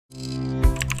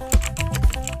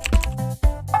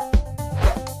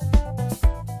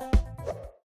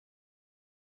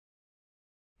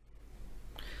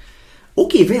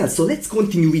Okay, well, so let's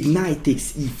continue with knight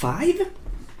takes e5.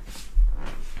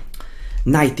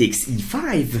 Knight takes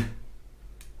e5.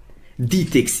 D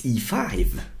takes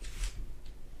e5.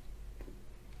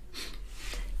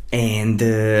 And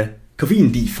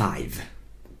queen d5.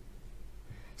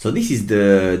 So this is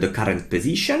the current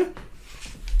position.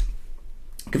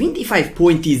 Queen d5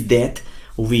 point is that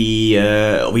we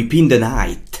pin the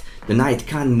knight. The knight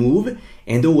can't move,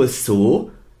 and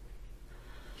also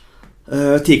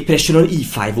take pressure on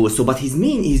e5 also. But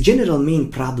his general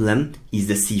main problem is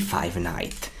the c5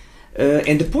 knight.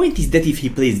 And the point is that if he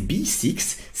plays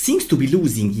b6, seems to be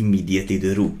losing immediately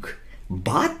the rook.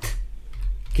 But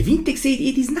queen takes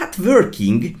a8 is not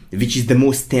working, which is the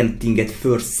most tempting at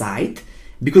first sight,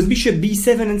 because bishop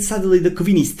b7 and suddenly the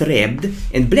queen is trapped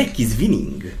and black is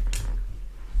winning.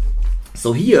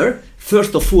 So here,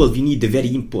 first of all, we need a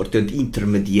very important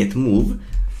intermediate move,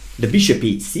 the bishop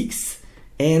h6,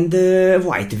 and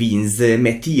white wins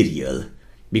material,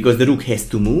 because the rook has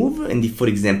to move, and if, for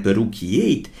example, rook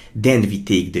e8, then we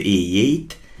take the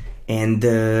a8, and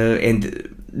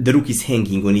the rook is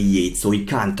hanging on e8, so he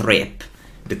can't trap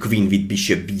the queen with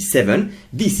bishop b7.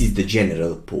 This is the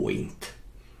general point.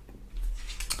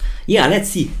 Yeah, let's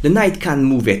see, the knight can't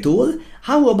move at all.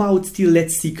 How about still,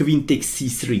 let's see, queen takes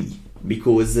c3,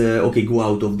 because, okay, go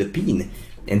out of the pin,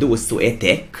 and also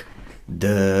attack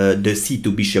the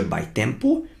c2 bishop by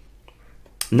tempo.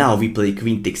 Now we play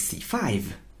queen takes c5,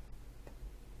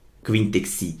 queen takes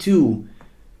c2,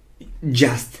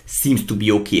 just seems to be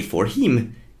okay for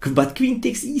him, but queen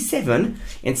takes e7,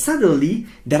 and suddenly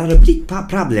there are big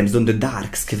problems on the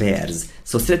dark squares.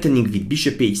 So threatening with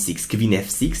bishop h6, queen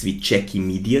f6, we check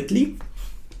immediately.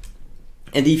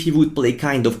 And if he would play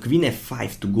kind of queen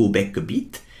f5 to go back a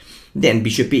bit, then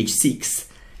bishop h6,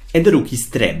 and the rook is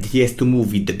trapped. He has to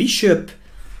move with the bishop,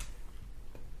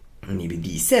 maybe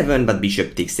d7, but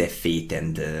bishop takes f8,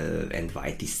 and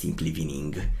white is simply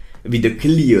winning with a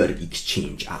clear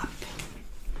exchange up.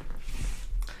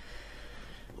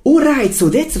 Alright, so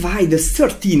that's why the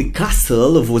 13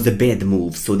 castle was a bad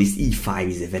move, so this e5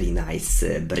 is a very nice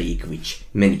break which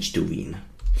managed to win.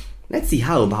 Let's see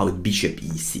how about bishop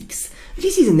e6.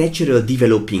 This is a natural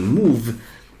developing move.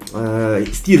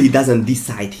 Still he doesn't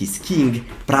decide his king,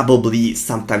 probably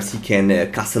sometimes he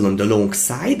can castle on the long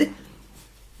side.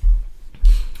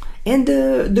 And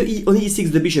on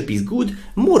e6 the bishop is good.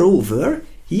 Moreover,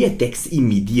 he attacks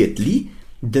immediately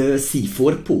the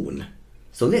c4 pawn.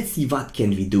 So let's see what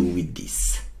can we do with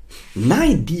this.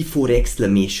 Knight d4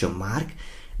 exclamation mark.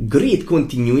 Great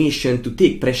continuation to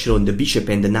take pressure on the bishop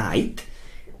and the knight.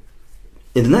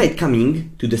 And the knight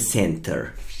coming to the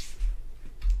center.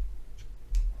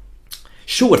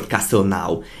 Short castle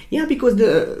now. Yeah, because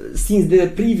since the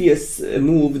previous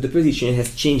move, the position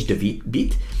has changed a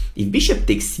bit. If bishop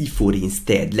takes c4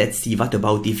 instead, let's see what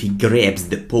about if he grabs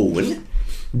the pawn.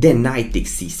 Then knight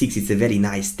takes c6, it's a very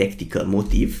nice tactical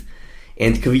motive.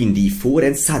 And queen d4,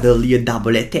 and suddenly a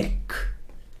double attack.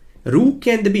 Rook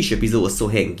and the bishop is also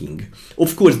hanging.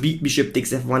 Of course, bishop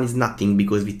takes f1 is nothing,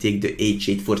 because we take the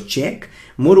h8 for check.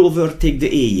 Moreover, take the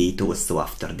a8 also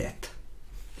after that.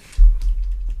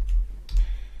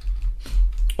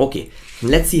 Okay,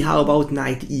 let's see how about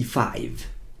knight e5.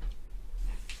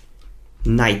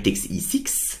 Knight takes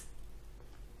e6.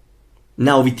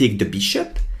 Now we take the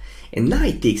bishop, and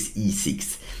knight takes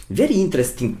e6. Very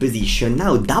interesting position.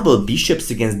 Now double bishops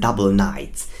against double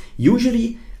knights.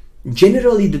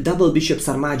 Generally the double bishops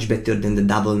are much better than the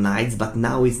double knights, but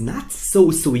now it's not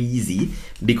so easy,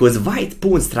 because white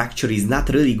pawn structure is not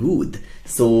really good.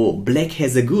 So black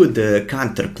has a good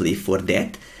counterplay for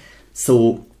that.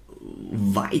 So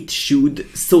white should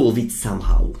solve it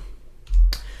somehow.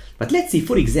 But let's see,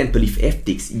 for example, if f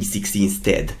takes e6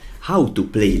 instead, how to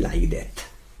play like that.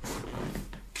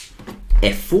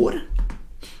 f4,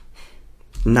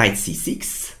 knight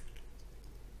c6.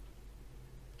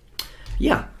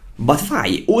 Yeah, but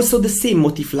why? Also the same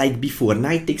motif like before.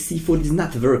 Knight takes c4 is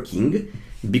not working,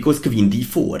 because queen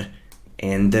d4.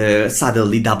 And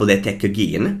suddenly double attack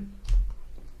again.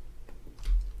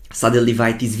 Suddenly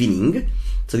white is winning.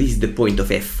 So this is the point of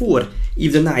f4.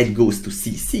 If the knight goes to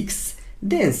c6,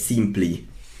 then simply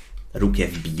rook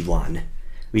fb1.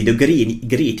 With a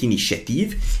great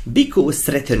initiative, because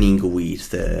threatening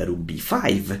with rook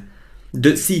b5.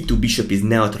 The c2 bishop is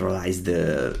neutralized,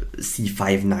 the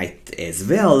c5 knight as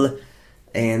well.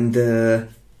 And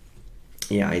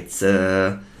yeah, it's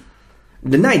the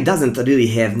knight doesn't really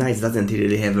have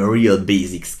a real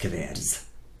basic squares.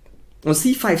 On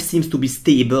c5 seems to be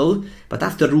stable, but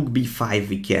after rook b5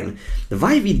 we can.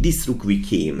 Why with this rook we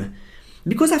came?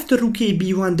 Because after rook a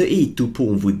b1 the a2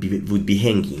 pawn would be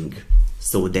hanging.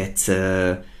 So that's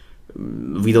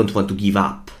we don't want to give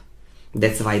up.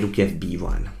 That's why rook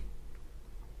fb1.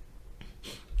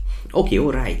 Okay,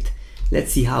 alright.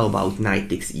 Let's see how about knight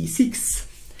takes e6.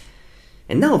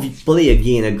 And now we play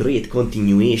again a great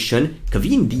continuation,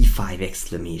 queen d5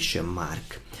 exclamation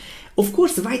mark. Of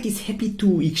course, white is happy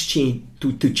to exchange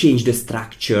to change the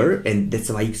structure, and that's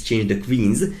why I exchange the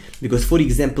queens, because for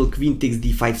example queen takes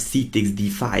d5, c takes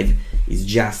d5 is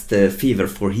just a favor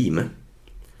for him.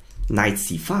 Knight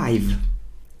c5,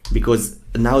 because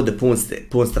now the pawn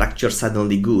structure is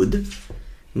suddenly good.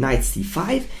 Knight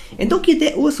c5, and okay,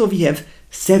 there also we have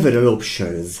several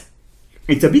options.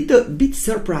 It's a bit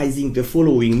surprising the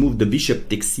following move, the bishop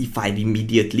takes c5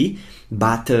 immediately,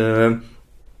 but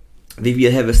we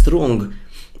will have a strong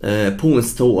pawn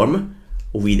storm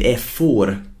with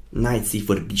f4, knight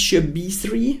c4, bishop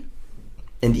b3,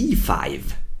 and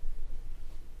e5.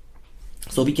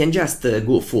 So we can just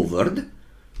go forward.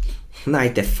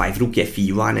 Knight f5, rook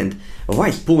fe1, and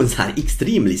white pawns are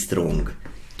extremely strong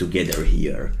together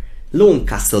here. Long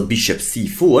castle, bishop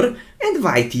c4, and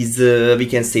white is, we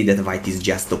can say that white is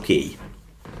just okay.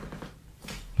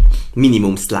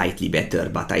 Minimum slightly better,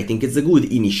 but I think it's a good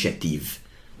initiative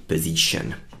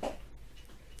position.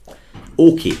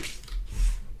 Okay.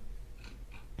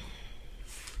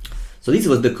 So this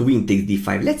was the queen takes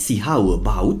d5. Let's see how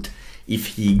about if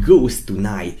he goes to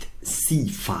knight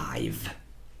c5.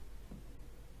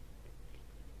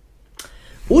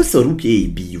 Also rook a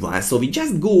b1, so we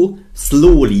just go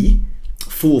slowly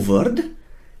forward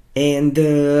and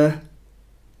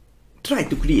try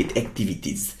to create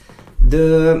activities.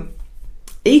 The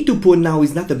a2 pawn now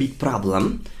is not a big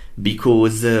problem,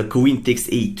 because queen takes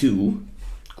a2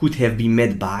 could have been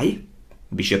met by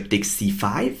bishop takes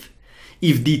c5.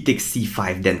 If d takes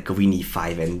c5, then queen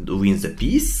e5 and win a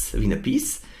piece.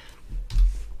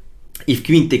 If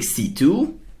queen takes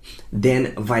c2,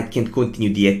 then white can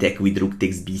continue the attack with rook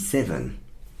takes b7.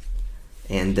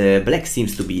 And black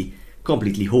seems to be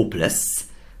completely hopeless,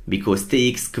 because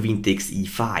takes, queen takes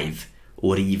e5,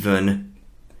 or even,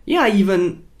 yeah,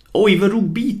 even rook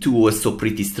b2 also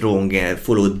pretty strong,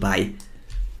 followed by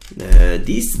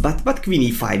this, but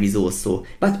queen e5 is also,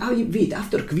 but wait,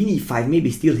 after queen e5 maybe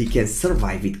still he can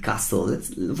survive with castle.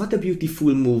 What a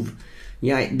beautiful move.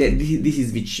 Yeah, this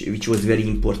is which was very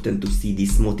important to see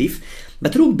this motif.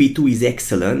 But rook b2 is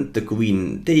excellent, the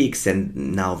queen takes, and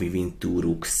now we win 2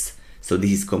 rooks. So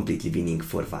this is completely winning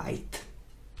for white.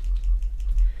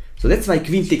 So that's why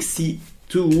queen takes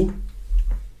c2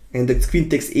 and the queen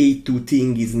takes a2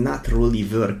 thing is not really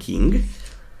working.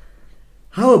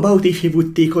 How about if he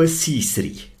would take on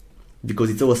c3?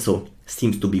 Because it also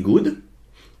seems to be good.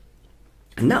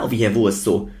 And now we have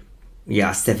also,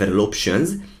 yeah, several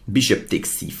options. Bishop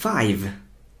takes c5.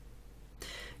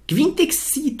 Queen takes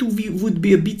c2 would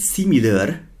be a bit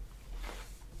similar,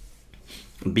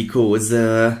 because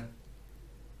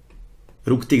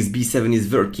rook takes b7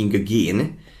 is working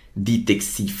again. D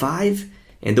takes c5,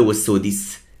 and also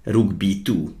this rook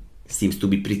b2 seems to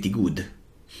be pretty good.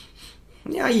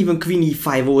 Yeah, even queen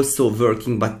e5 also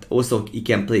working, but also he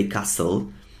can play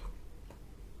castle.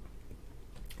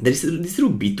 This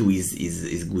rook b2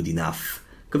 is good enough.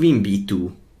 Queen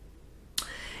b2.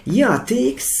 Yeah,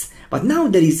 takes, but now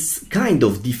there is kind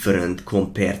of different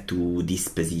compared to this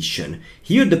position.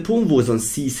 Here the pawn was on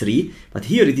c3, but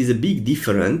here it is a big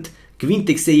different. Queen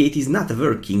takes a8 is not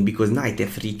working because knight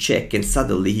f3 check, and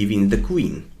suddenly he wins the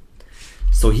queen.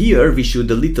 So here we should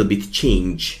a little bit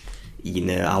change in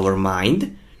our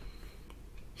mind.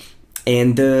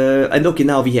 And okay,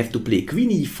 now we have to play queen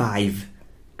e5,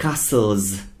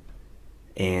 castles,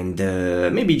 and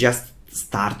maybe just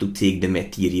start to take the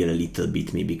material a little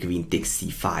bit. Maybe queen takes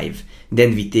c5,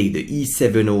 then we take the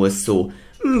e7 also.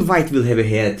 White will have a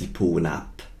healthy pawn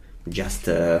up, just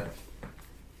a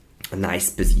nice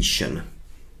position.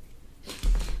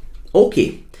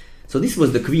 Okay, so this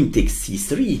was the queen takes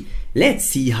c3. Let's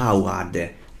see how are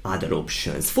the other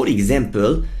options. For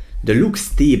example, the looks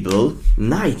stable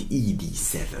knight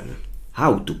ed7.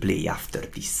 How to play after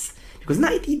this? Because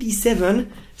knight ed7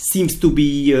 seems to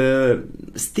be a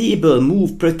stable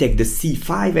move, protect the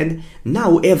c5, and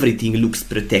now everything looks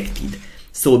protected.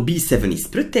 So b7 is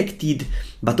protected,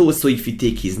 but also if we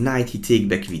take his knight, he take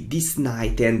back with this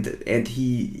knight, and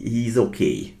he is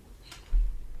okay.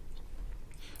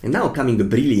 And now coming a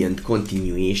brilliant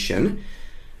continuation,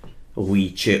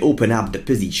 which open up the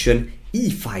position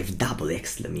e5 double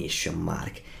exclamation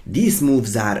mark. These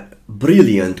moves are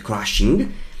brilliant,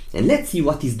 crushing, and let's see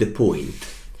what is the point.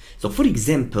 So for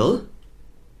example,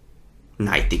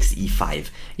 knight takes e5.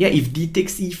 Yeah, if d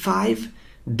takes e5,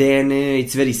 then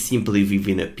it's very simple if we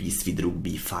win a piece with rook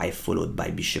b5 followed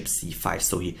by bishop c5.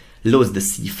 So he lost the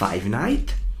c5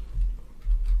 knight.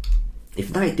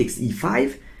 If knight takes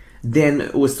e5, then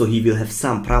also he will have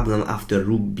some problem after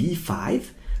rook b5,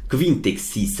 queen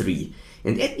takes c3.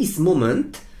 And at this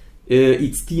moment,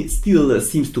 it still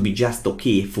seems to be just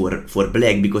okay for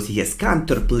black, because he has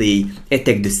counterplay,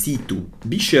 attack the c2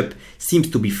 bishop, seems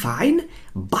to be fine,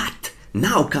 but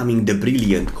now coming the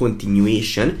brilliant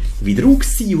continuation with rook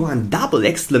c1 double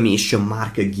exclamation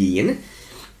mark again,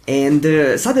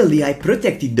 and suddenly I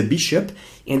protected the bishop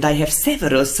and I have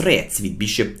several threats with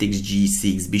bishop takes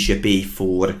g6, bishop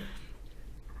a4.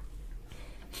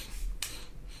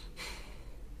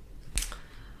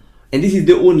 And this is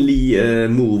the only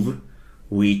move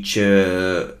which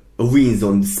wins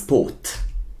on the spot.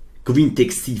 Queen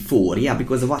takes c4, yeah,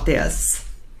 because what else?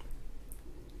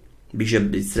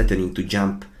 Bishop is threatening to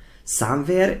jump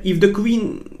somewhere. If the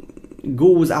queen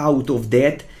goes out of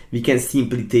that, we can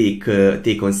simply take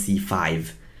on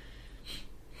c5.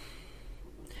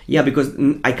 Yeah, because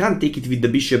I can't take it with the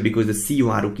bishop because the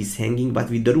c1 rook is hanging, but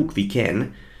with the rook we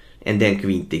can. And then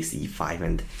queen takes e5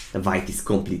 and the white is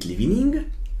completely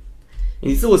winning.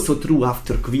 And it's also true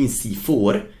after queen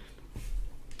c4,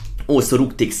 also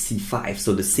rook takes c5,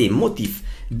 so the same motif,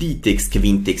 d takes,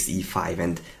 queen takes e5,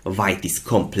 and white is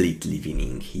completely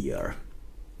winning here.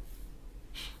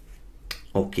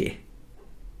 Okay.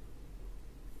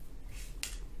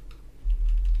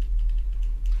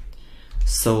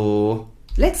 So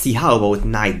let's see how about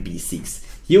knight b6.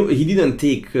 He didn't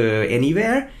take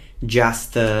anywhere,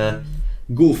 just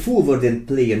go forward and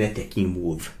play an attacking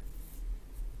move.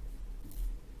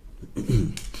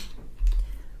 And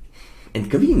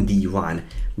queen d1.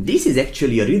 This is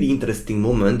actually a really interesting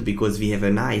moment because we have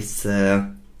a nice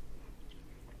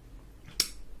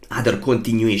other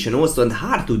continuation also, and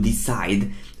hard to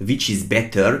decide which is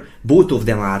better. Both of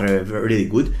them are really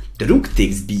good. The rook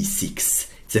takes b6.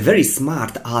 It's a very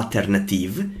smart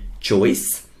alternative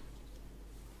choice.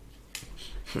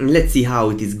 Let's see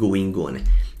how it is going on.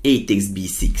 A takes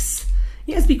b6.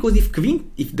 Yes, because if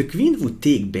the queen would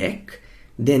take back,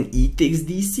 then e takes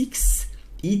d6,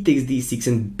 e takes d6,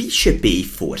 and bishop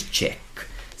a4 check.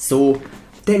 So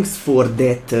thanks for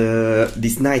that,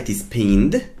 this knight is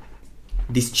pinned.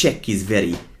 This check is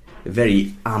very,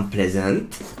 very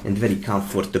unpleasant and very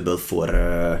comfortable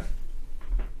for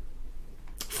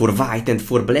white, and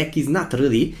for black is not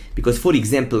really, because for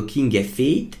example king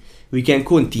f8, we can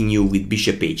continue with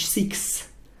bishop h6,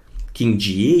 king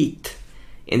g8,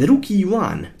 and rook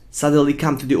e1 suddenly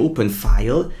come to the open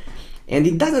file. And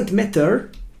it doesn't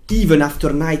matter, even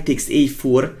after knight takes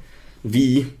a4,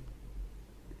 we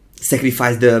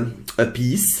sacrifice a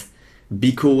piece,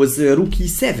 because rook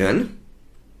e7,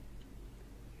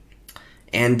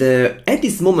 and at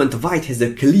this moment white has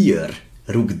a clear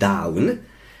rook down,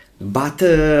 but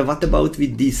what about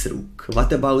with this rook?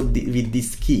 What about with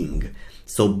this king?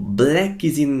 So black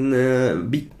is in a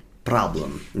big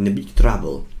problem, in a big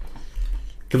trouble.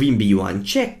 Queen b1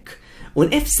 check. On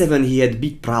f7 he had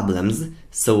big problems,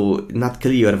 so not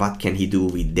clear what can he do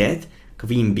with that.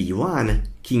 Queen b1,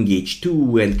 king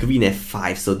h2, and queen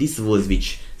f5, so this was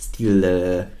which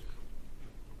still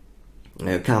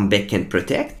come back and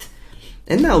protect.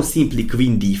 And now simply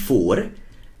queen d4,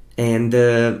 and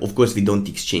of course we don't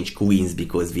exchange queens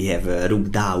because we have rook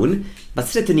down, but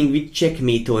threatening with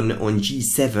checkmate on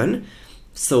g7,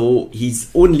 so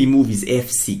his only move is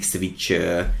f6, which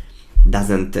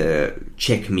doesn't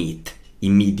checkmate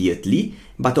immediately,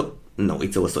 but no,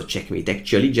 it's also checkmate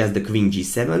actually, just the queen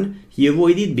g7 he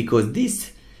avoided, because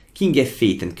this king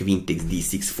f8 and queen takes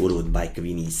d6 followed by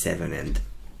queen e7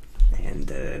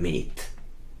 and mate.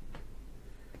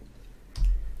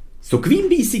 So queen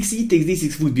b6, e takes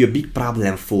d6 would be a big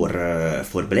problem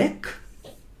for black.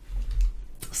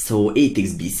 So a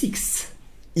takes b6,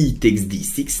 e takes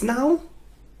d6 now,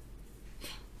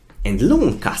 and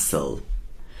long castle.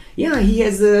 Yeah, he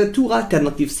has two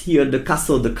alternatives here, the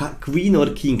castle, the queen or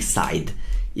king side.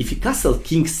 If he castle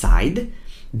king side,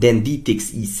 then d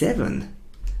takes e7,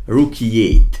 rook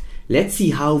e8. Let's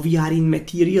see how we are in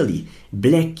materially.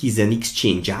 Black is an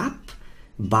exchange up,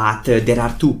 but there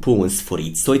are two pawns for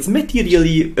it, so it's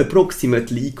materially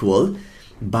approximately equal,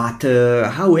 but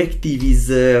how active is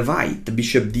white?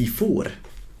 Bishop d4,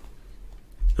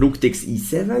 rook takes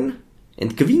e7,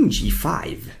 and queen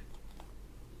g5.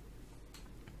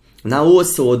 Now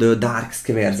also the dark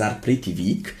squares are pretty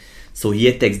weak, so he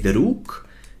attacks the rook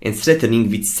and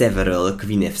threatening with several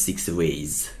queen f6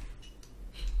 ways.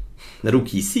 Rook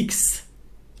e6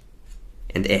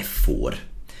 and f4.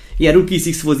 Yeah, rook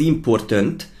e6 was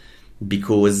important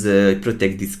because it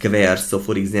protects the square. So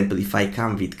for example, if I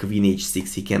come with queen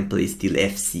h6, he can play still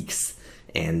f6,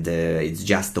 and it's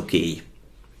just okay.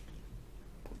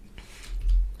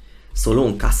 So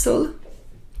long castle,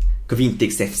 queen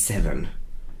takes f7,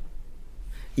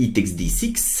 e takes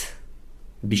d6,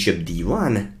 bishop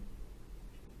d1.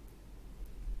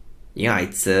 Yeah,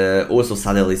 it's also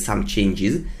suddenly some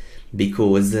changes,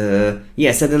 because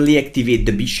yeah, suddenly activate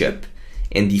the bishop,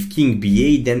 and if king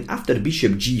b8, then after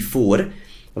bishop g4,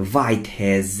 white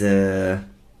has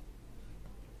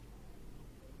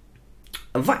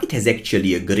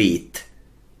actually a great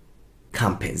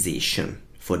compensation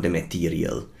for the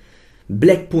material.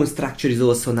 Black pawn structure is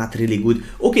also not really good.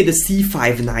 Okay, the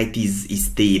c5 knight is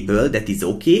stable, that is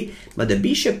okay, but the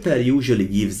bishop pair usually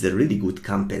gives a really good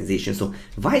compensation, so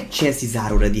white chances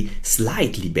are already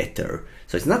slightly better.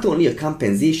 So it's not only a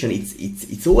compensation,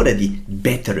 it's already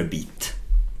better a bit.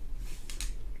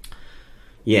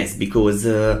 Yes, because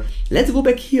let's go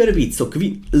back here a bit. So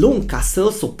queen, long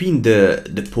castle, so pin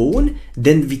the pawn,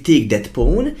 then we take that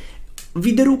pawn.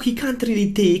 With the rook he can't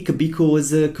really take,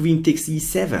 because queen takes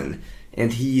e7,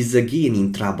 and he is again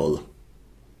in trouble.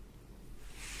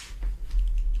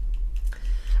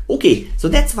 Okay, so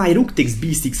that's why rook takes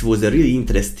b6 was a really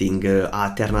interesting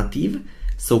alternative.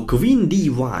 So queen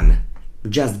d1,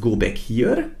 just go back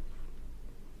here.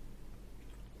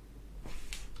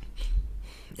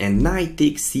 And knight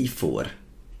takes c4.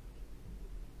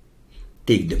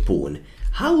 Take the pawn.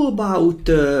 How about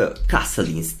castle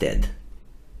instead?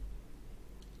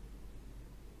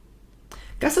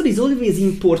 Castle is always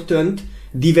important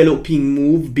developing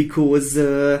move, because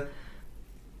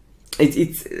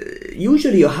it's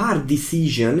usually a hard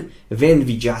decision when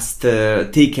we just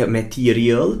take a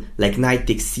material like knight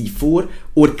takes c4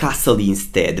 or castle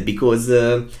instead, because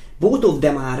both of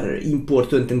them are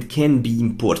important and can be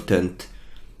important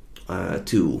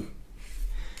too.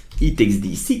 E takes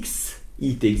d6,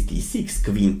 e takes d6,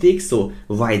 queen takes, so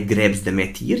white grabs the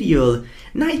material.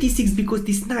 Knight e6, because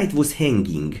this knight was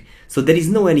hanging, so there is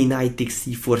no any knight takes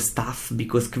c4 stuff,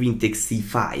 because queen takes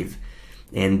c5,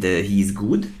 and he is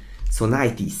good. So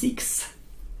knight e6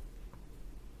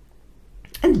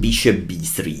 and bishop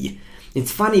b3.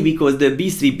 It's funny because the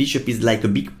b3 bishop is like a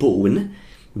big pawn,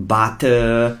 but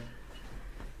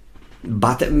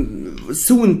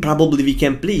soon probably we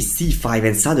can play c5,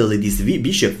 and suddenly this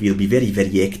bishop will be very,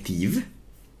 very active,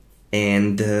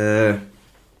 and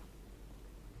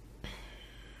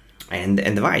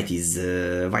white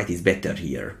is better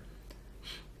here.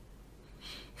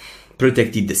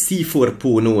 Protected the c4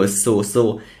 pawn also,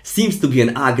 so seems to be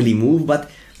an ugly move,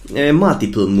 but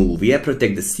multiple move. Yeah,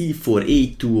 protect the c4,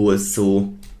 a2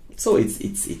 also, so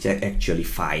it's actually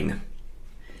fine.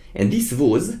 And this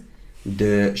was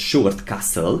the short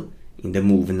castle in the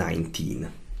move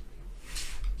 19.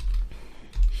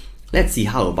 Let's see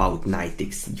how about knight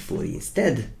takes c4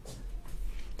 instead.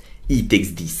 E takes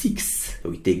d6, so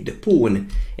we take the pawn,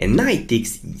 and knight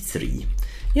takes e3.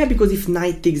 Yeah, because if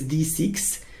knight takes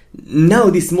d6, now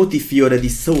this motif you already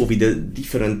saw with a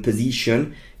different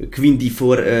position, queen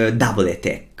d4 double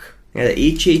attack. Yeah,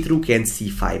 h8 rook and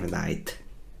c5 knight.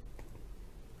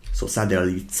 So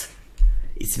suddenly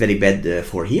it's very bad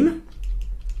for him.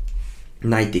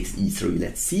 Knight takes e3,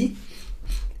 let's see.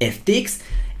 F takes,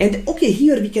 and okay,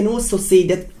 here we can also say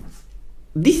that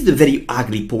this is a very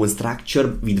ugly pawn structure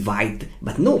with white,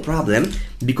 but no problem,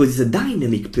 because it's a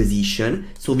dynamic position,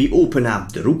 so we open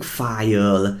up the rook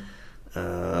file.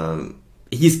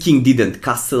 His king didn't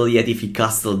castle yet. If he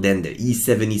castled, then the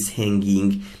e7 is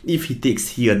hanging. If he takes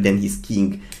here, then his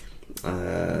king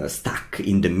stucks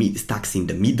in the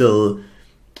middle,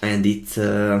 and it's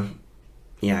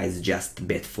yeah, it's just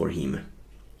bad for him.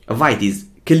 White is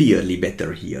clearly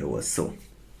better here also.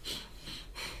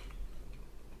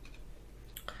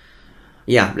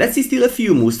 Yeah, let's see still a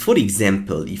few moves. For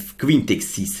example, if queen takes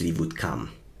c3 would come.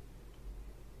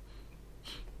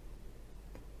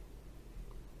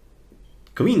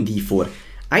 Queen d4.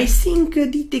 I think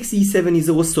d takes e7 is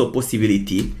also a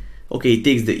possibility. Okay, it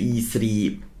takes the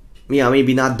e3. Yeah,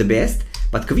 maybe not the best,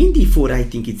 but queen d4 I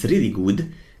think it's really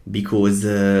good, because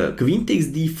queen takes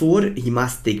d4 he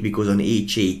must take, because on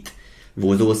h8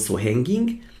 was also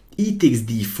hanging. E takes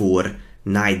d4,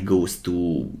 knight goes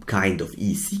to kind of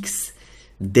e6,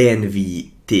 then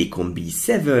we take on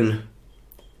b7,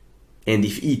 and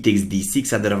if e takes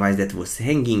d6, otherwise that was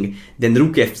hanging, then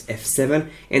rook f7,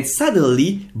 and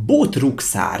suddenly both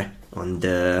rooks are on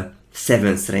the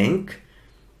 7th rank.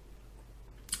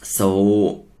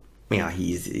 So yeah,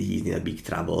 he's in a big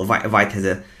trouble. White is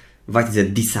a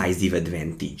decisive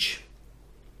advantage.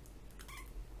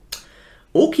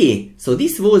 Okay, so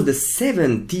this was the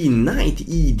 17 knight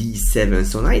e d7,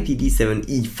 so knight e d7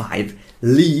 e5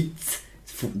 leads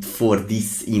for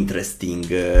these interesting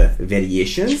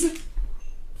variations.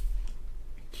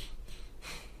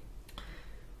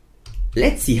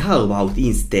 Let's see how about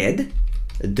instead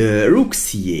the rook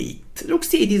c8. Rook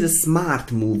c8 is a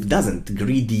smart move, doesn't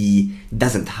greedy,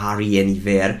 doesn't hurry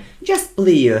anywhere, just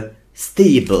play a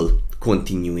stable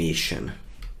continuation.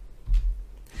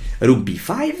 Rook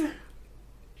b5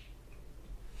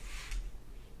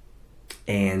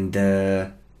 and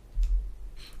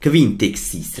queen takes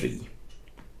c3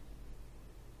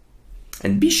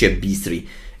 and bishop b3.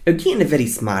 Again a very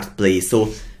smart play,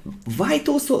 so white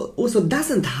also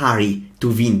doesn't hurry to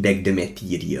win back the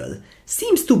material.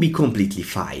 Seems to be completely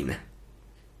fine.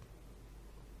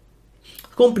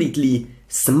 Completely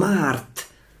smart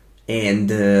and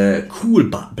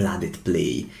cool-blooded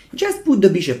play. Just put the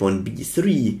bishop on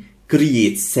b3,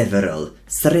 create several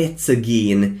threats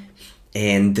again,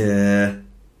 and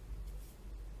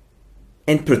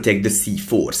protect the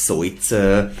c4. So it's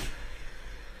a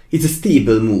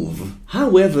stable move.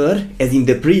 However, as in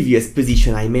the previous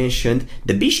position I mentioned,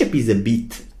 the bishop is a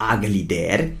bit ugly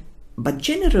there, but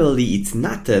generally it's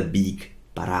not a big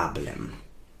problem.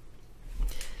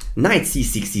 Knight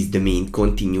c6 is the main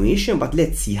continuation, but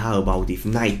let's see how about if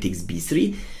knight takes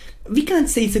b3. We can't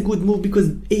say it's a good move because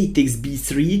a takes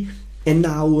b3, and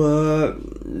now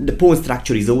the pawn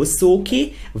structure is also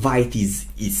okay. White is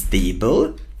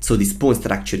stable, so this pawn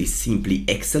structure is simply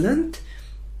excellent.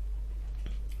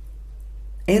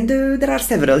 And there are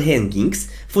several hangings,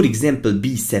 for example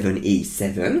b7,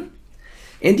 a7,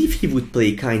 and if he would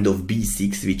play kind of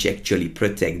b6, which actually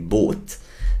protect both,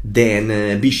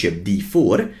 then bishop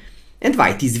d4, and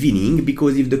white is winning,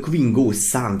 because if the queen goes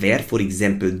somewhere, for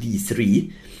example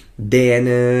d3,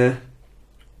 then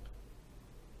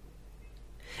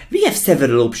we have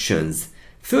several options.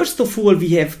 First of all, we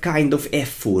have kind of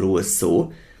f4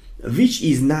 also, which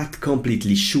is not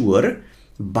completely sure,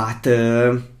 but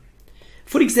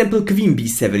for example queen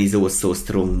b7 is also a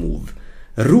strong move.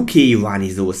 Rook a1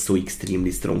 is also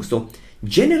extremely strong, so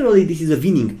generally this is a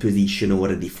winning position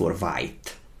already for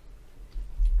white.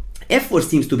 f4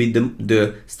 seems to be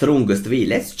the strongest way.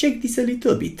 Let's check this a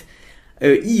little bit.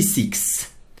 e6.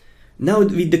 Now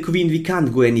with the queen we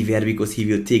can't go anywhere because he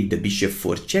will take the bishop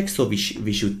for check, so we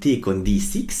should take on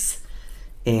d6,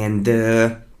 and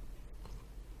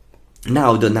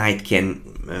now the knight can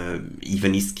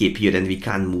even escape here, and we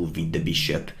can't move with the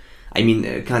bishop. I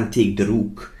mean, can't take the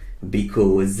rook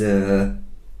because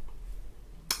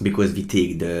we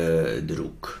take the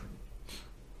rook.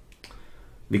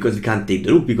 Because we can't take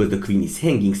the rook because the queen is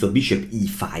hanging, so bishop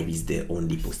e5 is the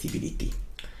only possibility.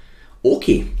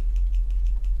 Okay,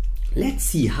 let's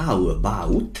see how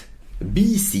about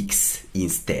b6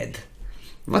 instead.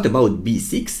 What about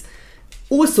b6?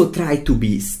 Also try to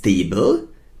be stable,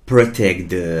 protect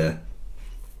the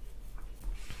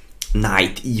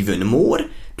knight even more,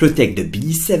 protect the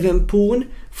b7 pawn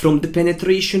from the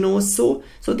penetration also.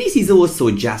 So this is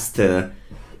also just a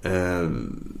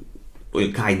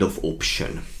kind of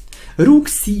option. Rook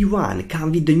c1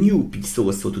 come with the new piece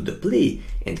also to the play,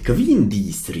 and queen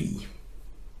d3.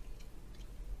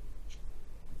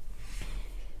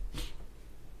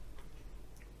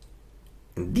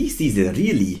 This is a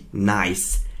really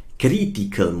nice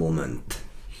critical moment.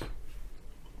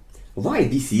 Why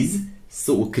this is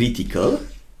so critical?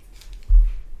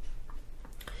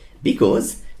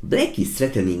 Because black is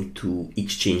threatening to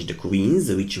exchange the queens,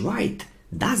 which white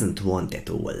doesn't want at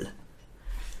all.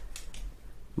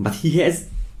 But as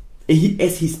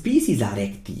his pieces are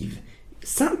active,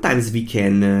 sometimes we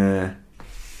can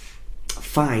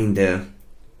find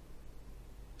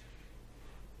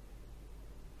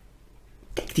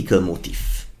tactical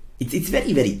motif. It's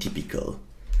very, very typical.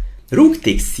 Rook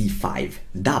takes c5,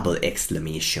 double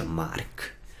exclamation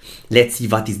mark. Let's see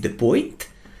what is the point.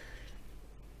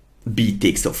 B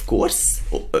takes, of course.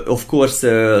 Of course,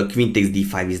 queen takes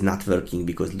d5 is not working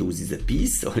because loses a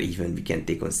piece, or even we can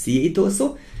take on c8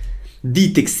 also.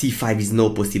 D takes c5 is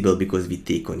not possible because we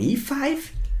take on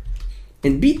e5.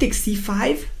 And b takes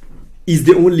c5 is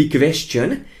the only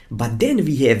question, but then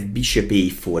we have bishop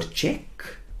a4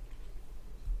 check.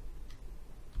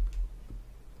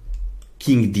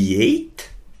 King d8.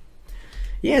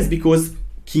 Yes, because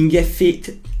king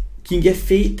f8,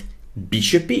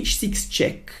 bishop h6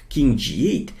 check, king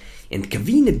g8, and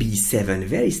queen b7,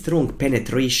 very strong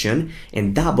penetration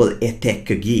and double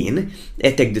attack again,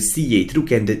 attack the c8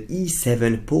 rook and the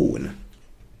e7 pawn.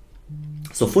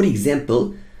 So for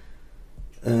example,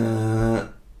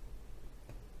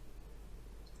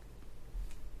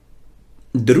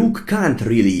 the rook can't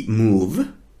really move.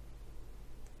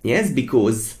 Yes,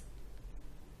 because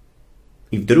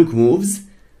if the rook moves,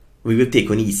 we will take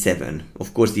on e7.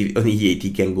 Of course, if on e8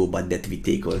 he can go, but that we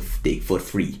take for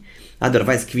free.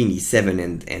 Otherwise, queen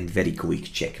e7 and very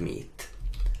quick checkmate.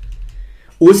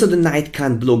 Also, the knight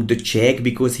can't block the check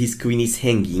because his queen is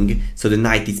hanging, so the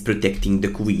knight is protecting the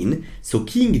queen. So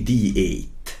king d8.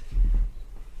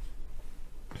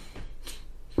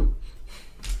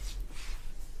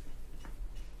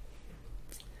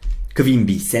 Queen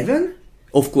b7.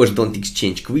 Of course, don't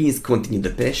exchange queens, continue the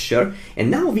pressure. And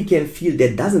now we can feel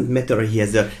that doesn't matter he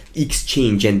has a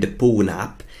exchange and the pawn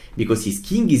up, because his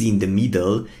king is in the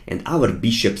middle and our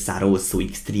bishops are also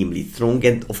extremely strong,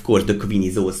 and of course the queen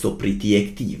is also pretty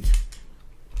active.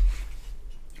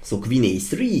 So queen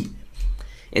a3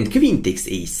 and queen takes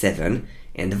a7,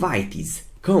 and white is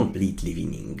completely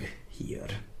winning here.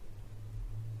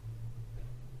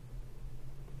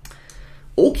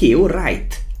 Okay,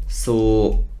 alright,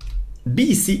 so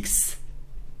b6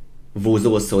 was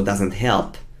also doesn't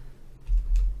help.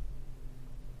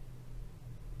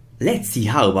 Let's see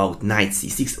how about knight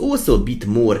c6, also a bit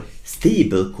more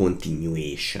stable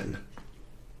continuation.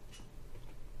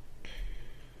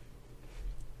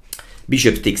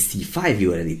 Bishop takes c5,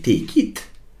 you already take it.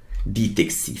 D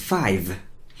takes c5.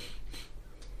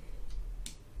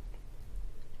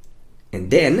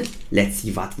 And then, let's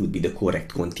see what would be the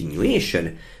correct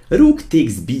continuation. Rook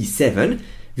takes b7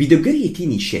 with a great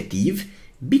initiative,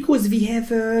 because we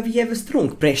have a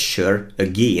strong pressure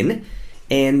again,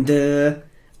 and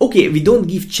okay, we don't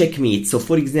give checkmate, so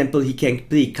for example he can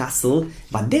play castle,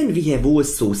 but then we have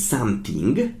also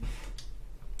something.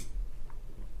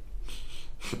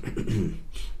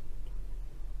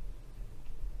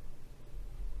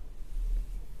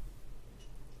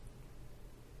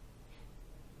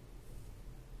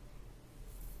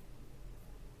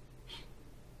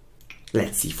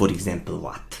 Let's see, for example,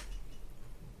 what?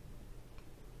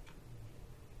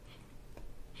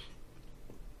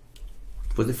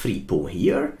 For the free pawn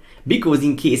here, because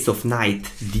in case of knight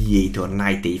d8 or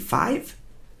knight a5,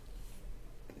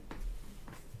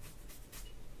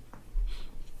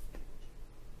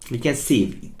 we can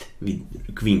save it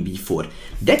with queen b4.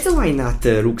 That's why not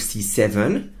rook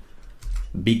c7,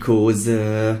 because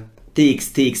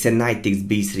takes and knight takes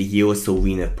b3, he also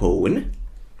win a pawn.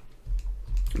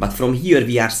 But from here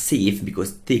we are safe,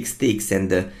 because takes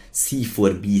and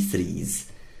c4 b3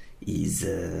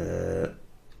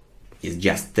 is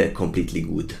just completely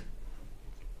good.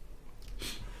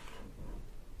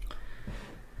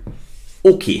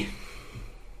 Okay,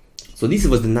 so this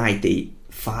was the knight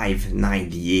a5, knight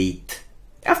d8.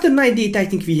 After knight d8 I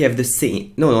think we have the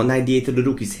same. No, knight d8, the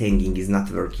rook is hanging, is not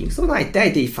working. So knight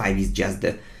a5 is just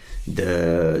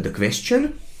the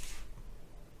question.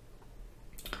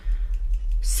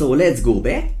 So let's go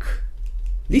back.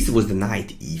 This was the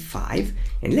knight e5,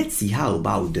 and let's see how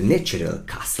about the natural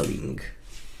castling.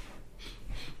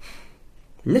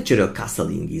 Natural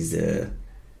castling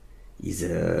is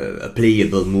a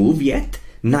playable move yet.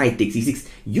 Knight takes e6.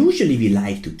 Usually we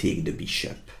like to take the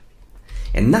bishop.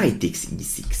 And knight takes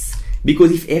e6.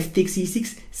 Because if f takes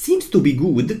e6, seems to be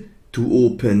good to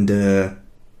open the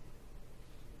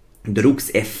rook's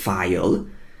f file,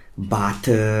 but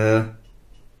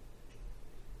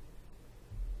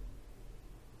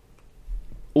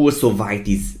also white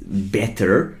is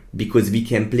better because we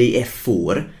can play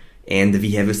f4 and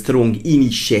we have a strong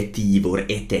initiative or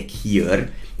attack here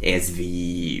as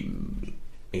we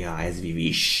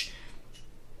wish.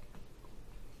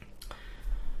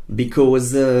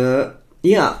 Because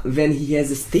when he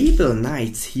has a stable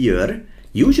knights here,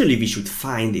 usually we should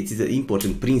find, it is an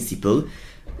important principle,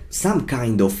 some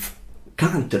kind of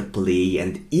counterplay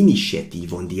and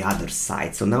initiative on the other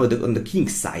side. So now on the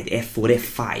king's side, f4,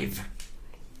 f5.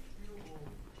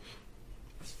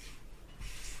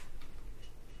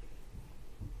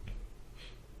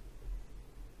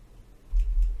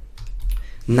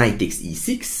 Knight takes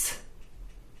e6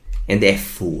 and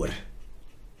f4.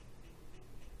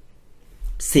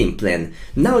 Same plan.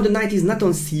 Now the knight is not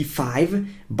on c5,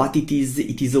 but it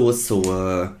is also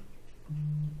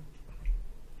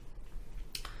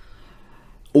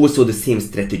the same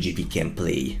strategy we can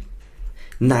play.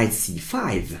 Knight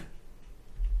c5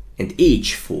 and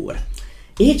h4.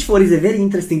 h4 is a very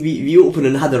interesting. We open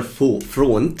another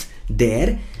front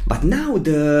there, but now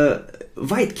the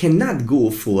white cannot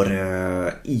go for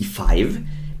e5,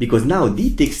 because now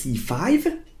d takes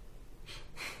e5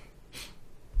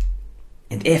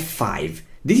 and f5.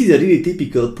 This is a really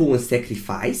typical pawn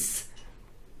sacrifice.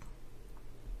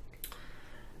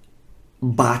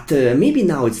 But maybe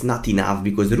now it's not enough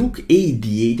because rook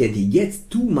a8 and he gets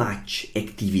too much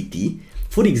activity.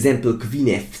 For example, queen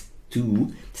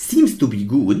f2 seems to be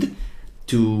good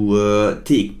to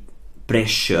take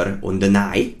pressure on the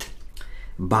knight,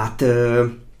 but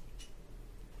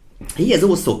he has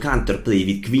also counterplay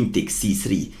with queen takes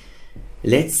c3.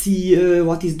 Let's see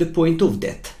what is the point of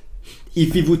that.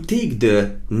 If we would take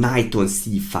the knight on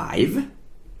c5,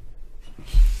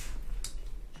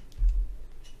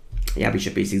 yeah,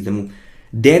 bishop a6 the move,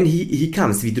 then he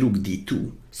comes with rook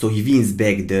d2, so he wins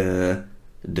back the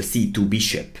c2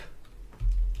 bishop.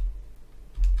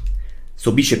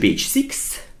 So bishop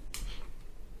h6,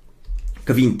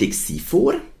 queen takes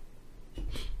c4,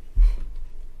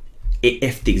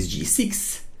 f takes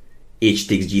g6, h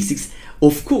takes g6.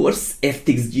 Of course, f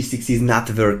takes g6 is not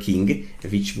working,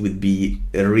 which would be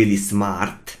really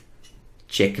smart.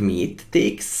 Checkmate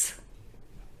takes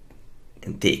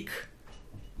and take.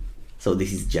 So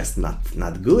this is just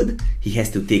not good. He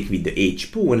has to take with the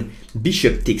h pawn.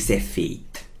 Bishop takes f8.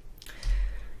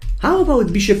 How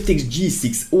about bishop takes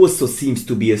g6? Also seems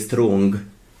to be a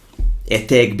strong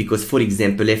attack because, for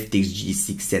example, f takes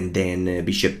g6 and then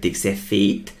bishop takes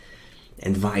f8,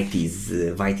 and white is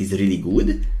really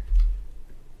good.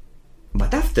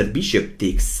 But after bishop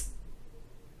takes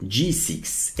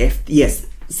g6, yes,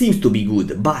 seems to be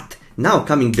good. But now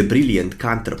coming the brilliant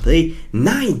counterplay,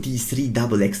 knight d3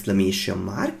 double exclamation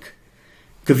mark,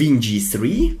 queen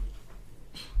g3,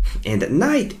 and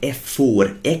knight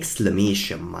f4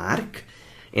 exclamation mark,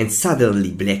 and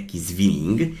suddenly black is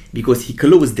winning because he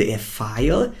closed the f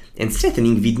file and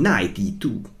threatening with knight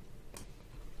e2.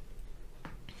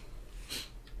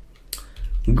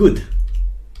 Good.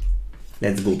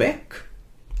 Let's go back.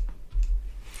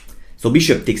 So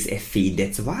bishop takes f8,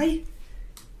 that's why.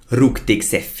 Rook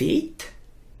takes f8.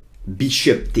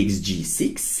 Bishop takes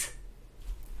g6.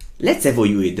 Let's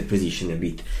evaluate the position a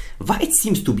bit. White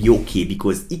seems to be okay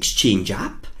because exchange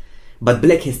up, but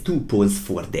black has two pawns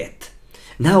for that.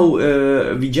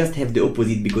 Now we just have the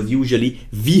opposite because usually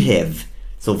we have,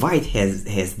 so white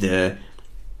has the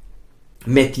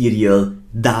material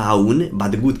down,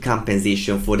 but good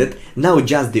compensation for that. Now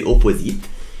just the opposite,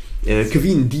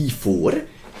 queen d4,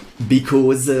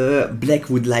 because black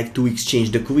would like to exchange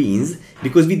the queens,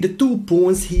 because with the two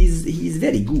pawns he's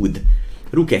very good.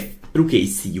 Rook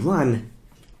ac1,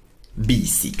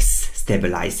 b6,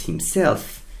 stabilize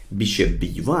himself, bishop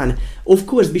b1. Of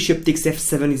course bishop takes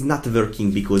f7 is not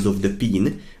working because of the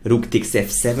pin. Rook takes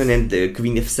f7 and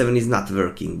queen f7 is not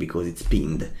working because it's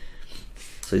pinned.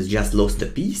 So it's just lost the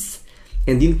piece.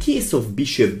 And in case of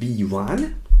bishop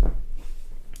b1,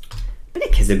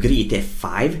 black has a great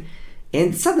f5,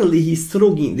 and suddenly he's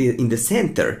throwing in the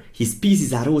center. His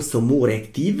pieces are also more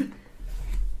active.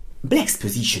 Black's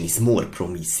position is more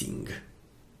promising.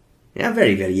 Yeah,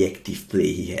 very, very active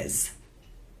play he has.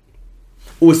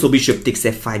 Also bishop takes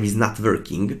f5 is not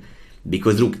working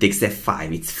because rook takes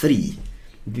f5, it's free.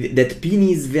 That pin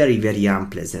is very, very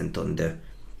unpleasant on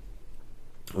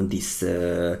this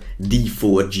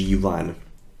d4 g1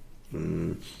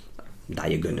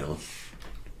 diagonal.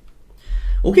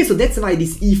 Okay, so that's why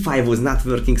this e5 was not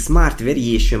working. Smart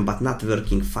variation, but not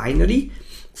working finally.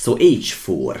 So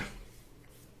h4,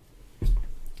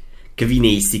 queen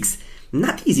a6.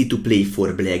 Not easy to play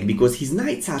for black because his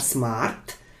knights are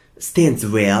smart, stands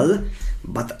well,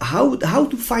 but how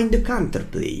to find the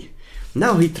counterplay?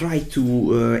 Now he tried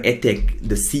to attack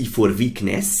the c4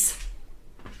 weakness,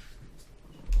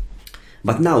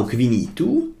 but now queen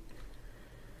e2,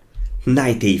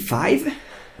 knight a5,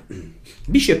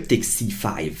 bishop takes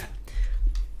c5.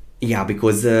 Yeah,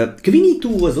 because queen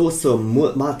e2 was also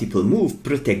multiple move,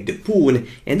 protect the pawn,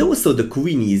 and also the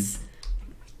queen is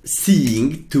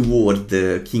seeing toward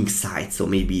the king side, so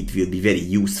maybe it will be very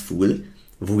useful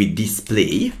with this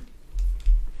play.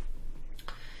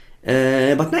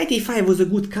 But knight a5 was a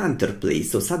good counterplay,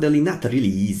 so suddenly not really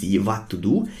easy what to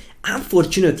do.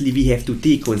 Unfortunately, we have to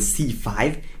take on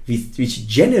c5, which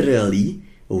generally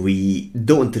we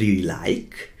don't really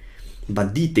like.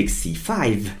 But d takes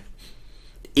c5,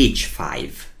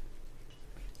 h5.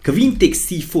 Queen takes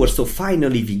c4, so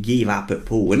finally we gave up a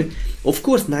pawn. Of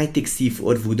course, knight takes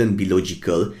c4 wouldn't be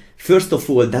logical. First of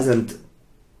all, doesn't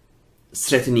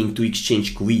threatening to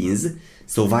exchange queens,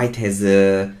 so white has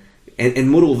a...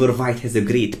 And moreover, white has a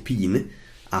great pin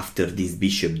after this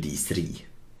bishop d3.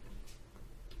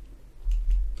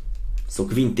 So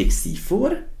queen takes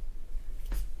c4,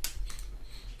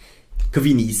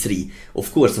 queen e3.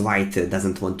 Of course, white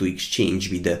doesn't want to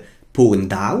exchange with the pawn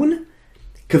down.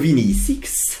 Queen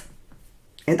e6.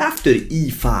 And after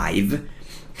e5,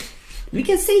 we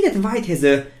can say that white has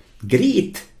a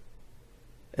great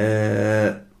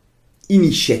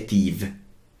initiative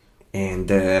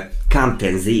and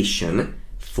compensation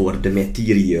for the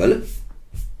material.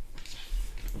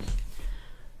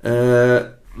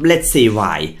 Let's say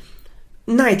why.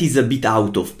 Knight is a bit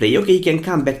out of play. Okay, he can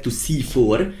come back to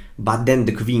c4, but then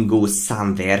the queen goes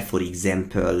somewhere, for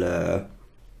example,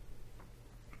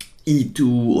 e2,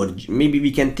 or maybe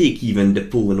we can take even the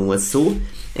pawn also,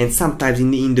 and sometimes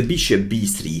in the bishop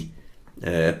b3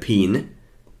 pin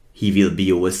he will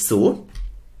be also.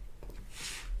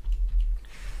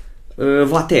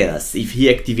 What else? If he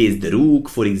activates the rook,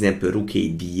 for example rook a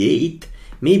d8,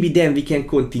 maybe then we can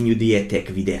continue the attack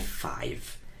with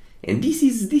f5. And this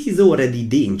is already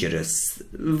dangerous.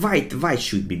 White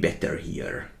should be better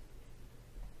here.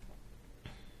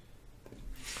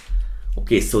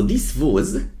 Okay, so this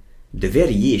was the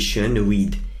variation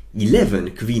with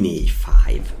 11 queen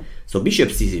a5. So bishop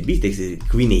c3, b takes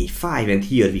queen a5, and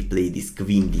here we play this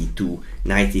queen d2,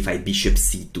 knight e5, bishop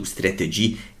c2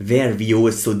 strategy, where we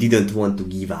also didn't want to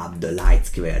give up the light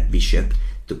squared bishop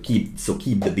to keep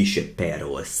the bishop pair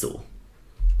also.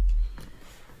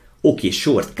 Okay,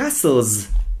 short castles,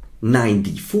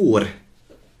 9d4,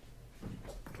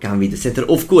 come with the center.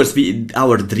 Of course,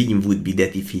 our dream would be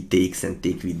that if he takes and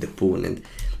take with the pawn, and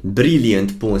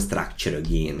brilliant pawn structure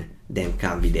again, then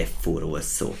come with f4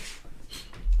 also.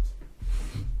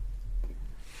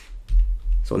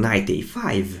 So knight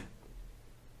a5,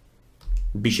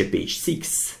 bishop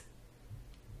h6,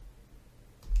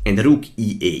 and rook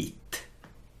e8.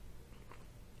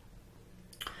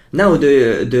 Now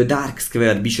the dark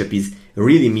square bishop is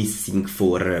really missing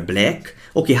for black.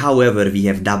 Okay, however, we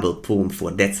have double pawn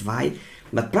for that's why.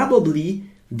 But probably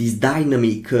this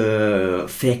dynamic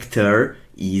factor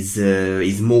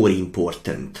is more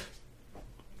important.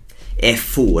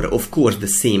 f4, of course, the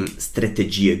same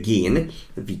strategy again.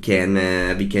 We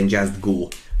can just go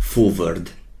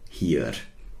forward here.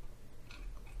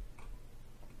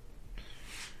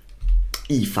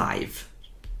 e5.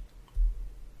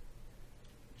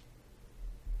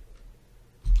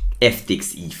 f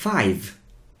takes e5,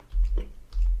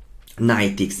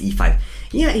 knight takes e5.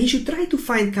 Yeah, he should try to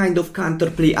find kind of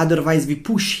counterplay, otherwise we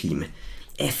push him.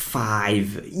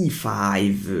 f5,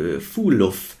 e5, full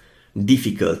of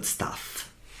difficult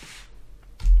stuff.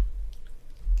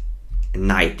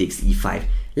 Knight takes e5.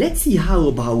 Let's see how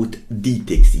about d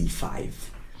takes e5.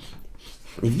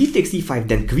 If d takes e5,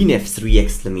 then queen f3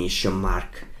 exclamation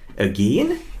mark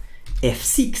again,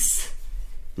 f6.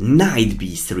 Knight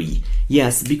b3.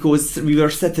 Yes, because we were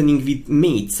settling with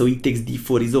mate, so e takes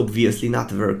d4 is obviously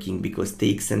not working because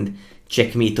takes and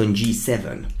checkmate on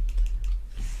g7.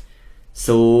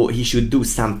 So he should do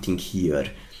something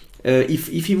here. If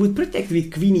he would protect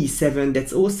with queen e7,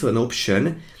 that's also an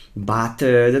option, but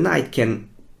the knight can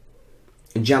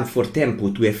jump for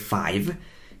tempo to f5,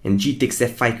 and g takes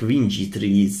f5, queen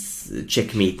g3 is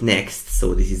checkmate next,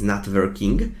 so this is not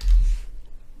working.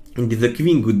 And if the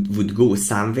queen would go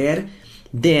somewhere,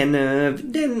 then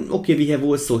okay, we have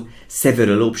also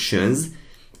several options.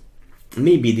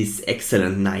 Maybe this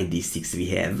excellent knight d6 we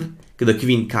have. The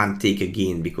queen can't take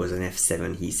again because on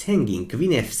f7 he's hanging.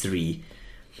 Queen f3,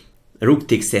 rook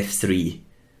takes f3,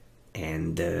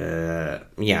 and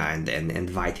yeah, and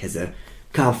white has a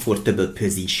comfortable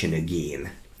position again.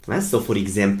 So for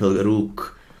example,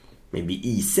 rook maybe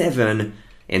e7.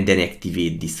 And then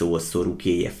activate this also, rook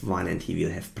a f1, and he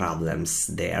will have problems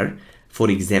there. For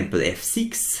example,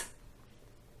 f6.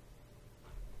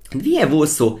 And we have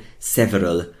also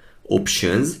several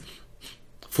options.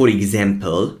 For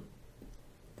example,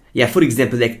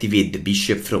 activate the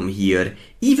bishop from here.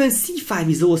 Even c5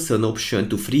 is also an option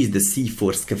to freeze the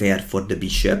c4 square for the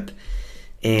bishop.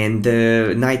 And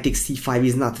knight takes c5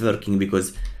 is not working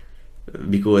because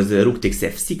rook takes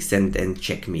f6 and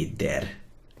checkmate there.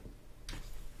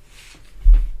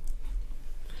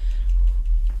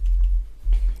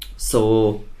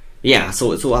 So yeah,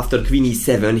 so after queen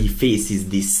e7 he faces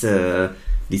this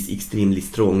extremely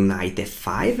strong knight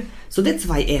f5. So that's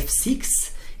why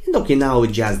f6. And okay, now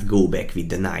just go back with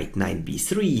the knight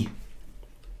b3.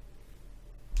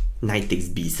 Knight takes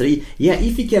b3. Yeah,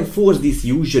 if we can force this,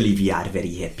 usually we are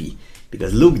very happy.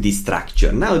 Because look this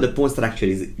structure. Now the pawn structure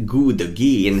is good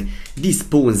again. These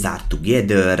pawns are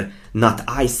together, not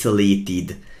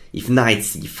isolated. If knight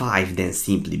c5, then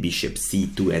simply bishop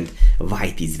c2 and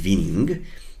white is winning.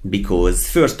 Because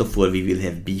first of all we will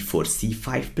have b4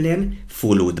 c5 plan,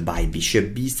 followed by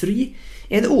bishop b3.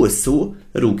 And also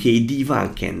rook a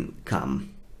d1 can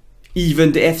come.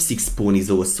 Even the f6 pawn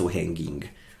is also hanging.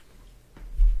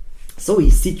 So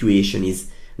his situation is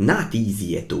not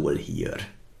easy at all here.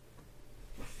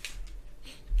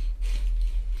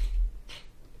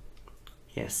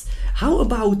 Yes. How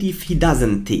about if he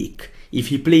doesn't take? If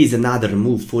he plays another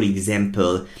move, for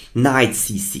example, knight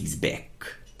c6 back.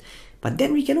 But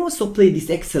then we can also play this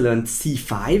excellent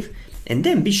c5 and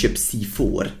then bishop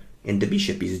c4, and the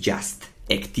bishop is just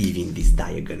active in this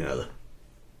diagonal.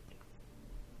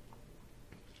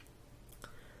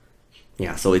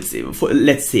 Yeah, so it's,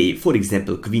 let's say, for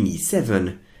example, queen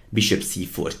e7, bishop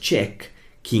c4 check,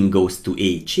 king goes to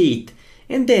h8,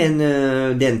 and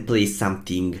then play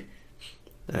something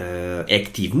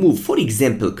active move, for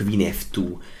example, queen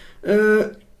f2.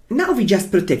 Now we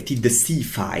just protected the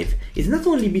c5. It's not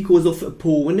only because of a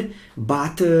pawn,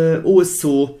 but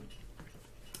also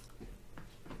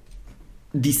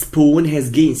this pawn has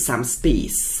gained some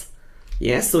space.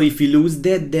 Yeah, so if we lose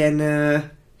that,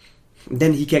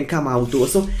 then he can come out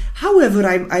also. However,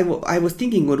 I was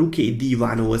thinking on rook a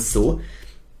d1 also.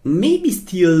 Maybe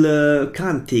still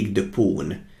can't take the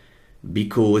pawn,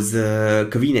 because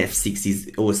queen f6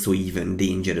 is also even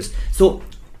dangerous. So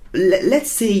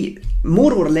let's say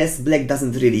more or less black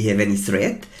doesn't really have any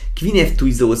threat. Queen f2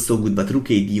 is also good, but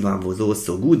rook a d1 was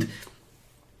also good.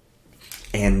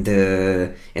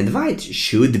 And white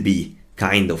should be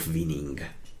kind of winning.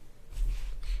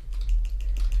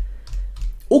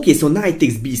 Okay, so knight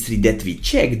takes b3, that we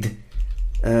checked.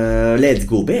 Let's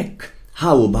go back.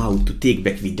 How about to take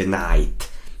back with the knight?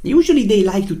 Usually they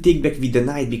like to take back with the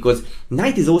knight because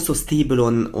knight is also stable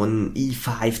on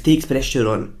e5, takes pressure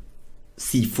on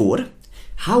c4.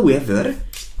 However,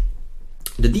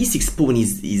 the d6 pawn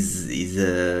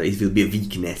it will be a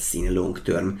weakness in a long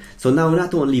term. So now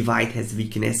not only white has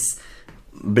weakness,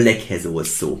 black has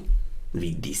also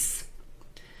with this.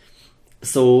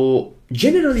 So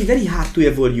generally very hard to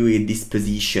evaluate this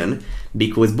position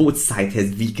because both sides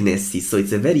has weaknesses. So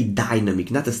it's a very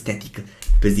dynamic, not a static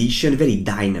position, very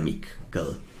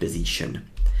dynamical position.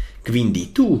 Queen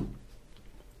d2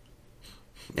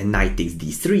 and knight takes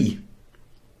d3.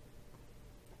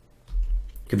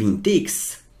 Queen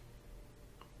takes.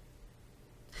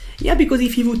 Yeah, because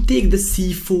if he would take the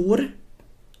c4,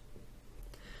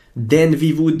 then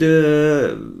we would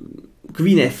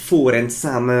queen f4 and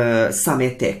some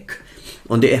attack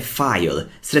on the f file,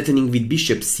 threatening with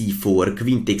bishop c4,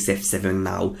 queen takes f7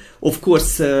 now. Of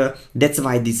course, that's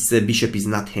why this bishop is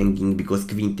not hanging, because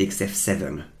queen takes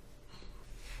f7.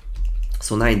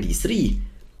 So knight d3,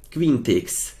 queen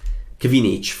takes, queen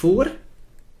h4.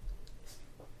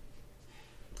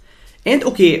 And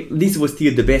okay, this was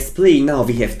still the best play. Now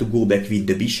we have to go back with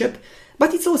the bishop,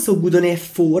 but it's also good on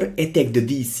f4, attack the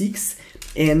d6,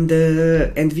 and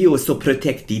we also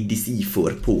protected this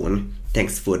e4 pawn,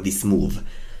 thanks for this move.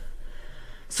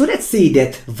 So let's say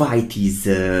that white is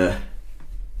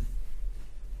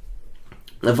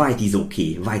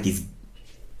okay. White is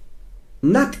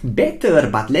not better,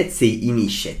 but let's say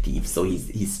initiative. So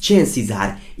his chances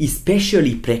are,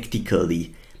 especially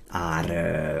practically,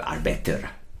 are better.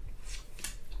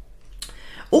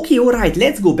 Okay, alright,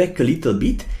 let's go back a little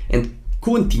bit and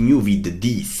continue with the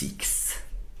d6.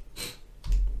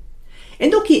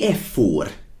 And okay, f4.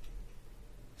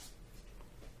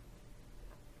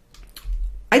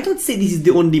 I don't say this is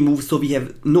the only move, so we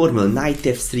have normal knight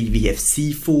f3, we have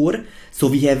c4, so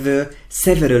we have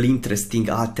several interesting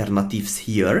alternatives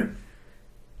here.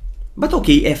 But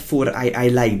okay, f4, I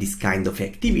like this kind of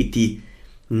activity.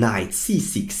 Knight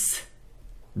c6,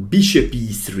 bishop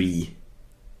e3,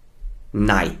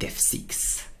 knight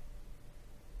f6,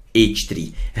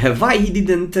 h3. Why he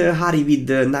didn't hurry with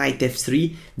the knight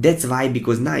f3? That's why,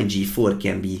 because knight g4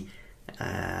 can be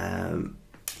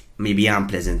maybe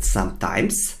unpleasant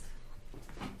sometimes.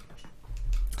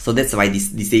 So that's why this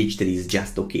h3 is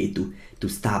just okay to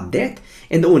stop that,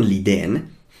 and only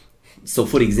then. So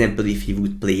for example, if he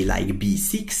would play like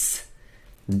b6,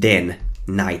 then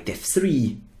knight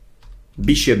f3,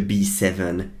 bishop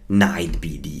b7, knight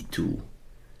bd2,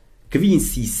 queen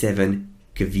c7,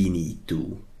 queen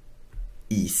e2,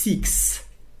 e6,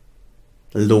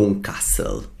 long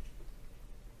castle.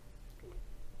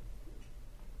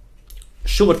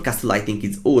 Short castle, I think,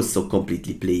 is also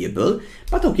completely playable,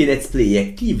 but okay, let's play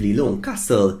actively long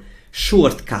castle,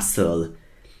 short castle,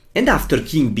 and after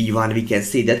king b1 we can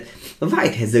say that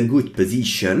white has a good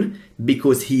position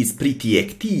because he is pretty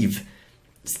active,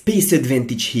 space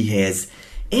advantage he has,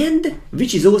 and,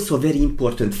 which is also a very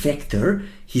important factor,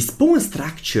 his pawn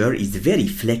structure is very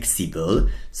flexible,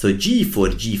 so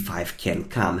g4, g5 can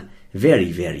come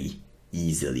very, very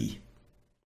easily.